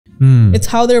It's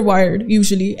how they're wired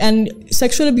usually. And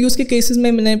sexual abuse के cases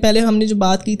में मैंने पहले हमने जो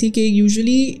बात की थी कि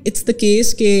usually it's the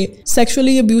case कि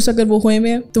sexually abuse अगर वो हुए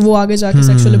में तो वो आगे जाके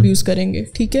sexual abuse करेंगे,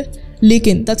 ठीक है.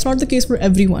 लेकिन that's not the case for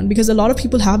everyone, because a lot of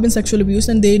people have been sexually abused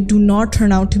and they do not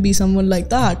turn out to be someone like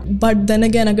that. But then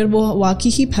again, अगर वो वाकई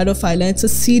ही pedophile है, it's a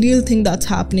serial thing that's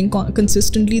happening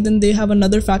consistently, then they have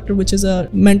another factor which is a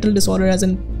mental disorder as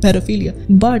in pedophilia.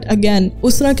 But again,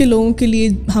 उस तरह के लोगों के लिए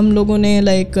हम लोगों ने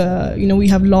like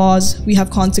we have laws, we have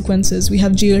consequences, we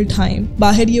have jail time.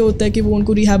 बाहर ये होता है कि वो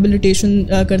उनको rehabilitation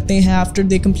करते हैं after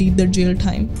they complete their jail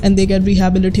time and they get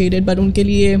rehabilitated, but उनके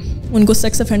लिए उनको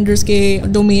sex offenders के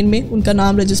domain में उनका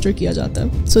नाम रजिस्टर किया जाता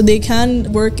है. So they can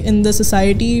work in the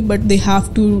society but they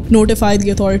have to notify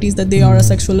the authorities that they are a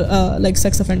sexual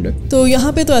sex offender. तो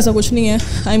यहाँ पे तो ऐसा कुछ नहीं है.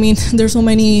 I mean there's so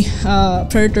many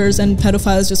predators and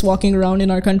pedophiles just walking around in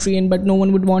our country, but no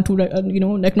one would want to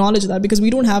acknowledge that because we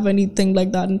don't have anything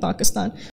like that in Pakistan.